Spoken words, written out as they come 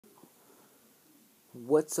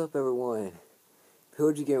What's up, everyone?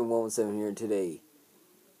 Pillager Gamer 117 here, and today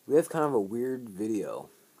we have kind of a weird video.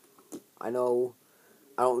 I know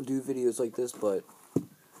I don't do videos like this, but you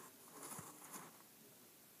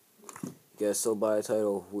guys saw by the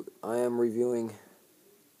title, I am reviewing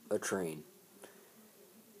a train.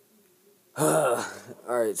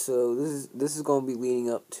 Alright, so this is going to be leading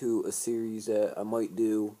up to a series that I might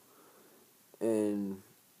do, and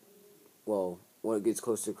well, when it gets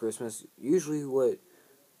close to Christmas. Usually what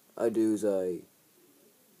I do is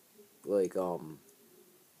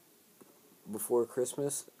before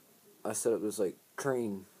Christmas, I set up this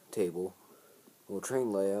train table, little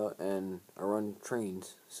train layout, and I run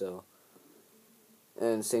trains. So,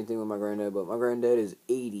 and same thing with my granddad. But my granddad is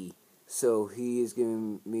 80, so he is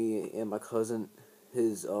giving me and my cousin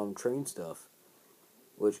his train stuff,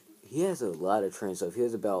 which he has a lot of train stuff. He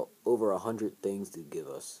has about over 100 things to give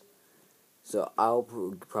us. So I'll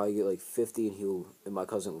probably get like 50, and my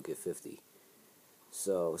cousin will get 50.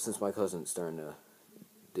 So since my cousin's starting to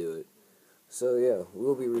do it. So yeah,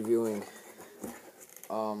 we'll be reviewing,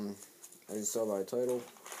 as you saw by the title,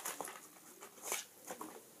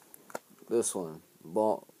 this one,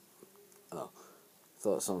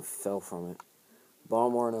 thought something fell from it,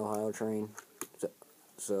 Baltimore and Ohio train.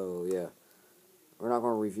 So yeah, we're not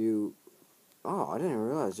going to review, I didn't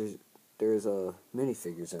realize there's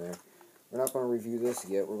minifigures in there. We're not going to review this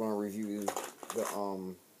yet, we're going to review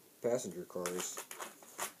the, passenger cars.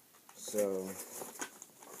 So,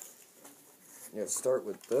 yeah, start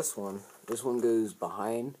with this one. This one goes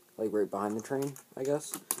behind, right behind the train, I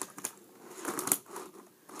guess.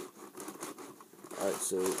 Alright,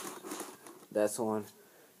 so that's on.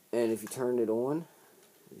 And if you turn it on,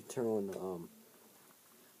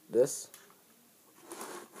 this,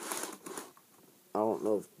 I don't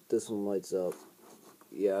know if this one lights up.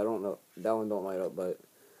 Yeah, I don't know. That one don't light up, but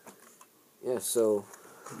yeah, so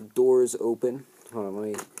doors open. Hold on, let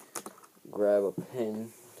me grab a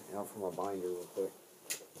pen out from my binder real quick.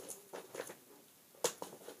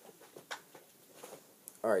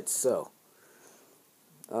 Alright, so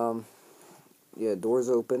yeah, doors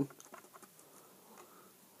open.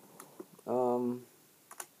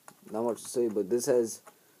 Not much to say, but this has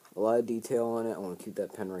a lot of detail on it. I want to keep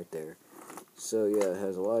that pen right there. So yeah, it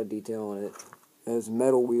has a lot of detail on it. It has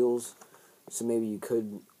metal wheels, so maybe you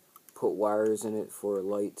could put wires in it for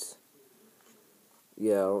lights.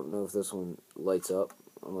 Yeah, I don't know if this one lights up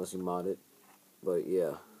unless you mod it, but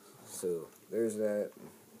yeah, so there's that.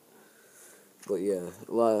 But yeah,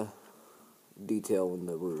 a lot of detail in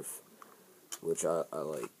the roof, which I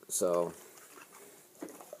like. So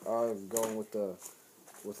I'm going with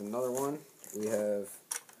another one. We have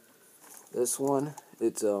this one.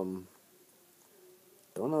 It's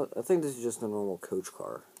don't know. I think this is just a normal coach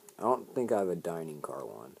car. I don't think I have a dining car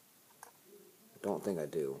one. I don't think I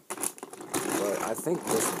do. But I think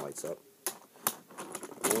this one lights up.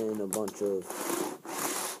 And a bunch of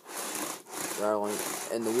rattling.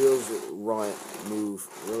 And the wheels move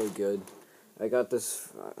really good. I got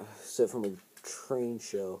this set from a train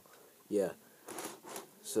show. Yeah.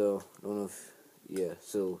 So, I don't know if... Yeah,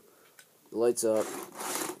 so the lights up.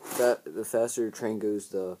 The faster the train goes,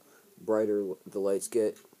 the brighter the lights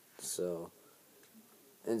get. So,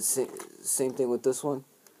 and same thing with this one.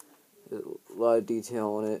 A lot of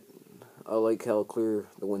detail on it. I like how clear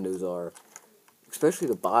the windows are, especially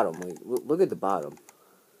the bottom. Look at the bottom.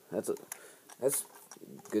 That's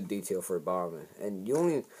good detail for a bottom. And you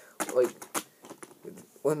only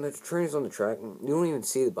when the train's on the track, you don't even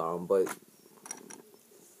see the bottom. But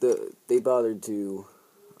they bothered to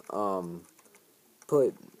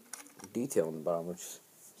put detail on the bottom, which is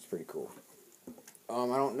pretty cool. I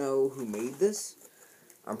don't know who made this.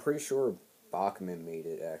 I'm pretty sure Bachman made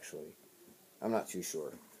it, actually. I'm not too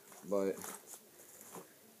sure, but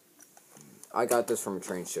I got this from a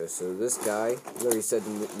train show. So this guy literally said to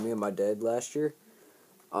me and my dad last year,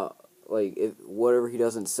 if whatever he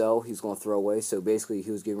doesn't sell, he's gonna throw away. So basically,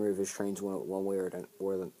 he was getting rid of his trains one way or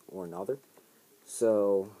another.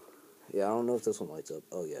 So yeah, I don't know if this one lights up.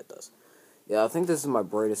 Oh yeah, it does. Yeah, I think this is my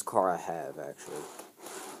brightest car I have, actually.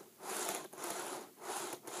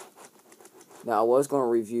 Now I was gonna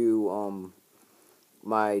review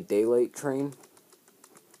my daylight train.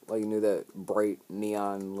 That bright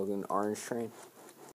neon looking orange train.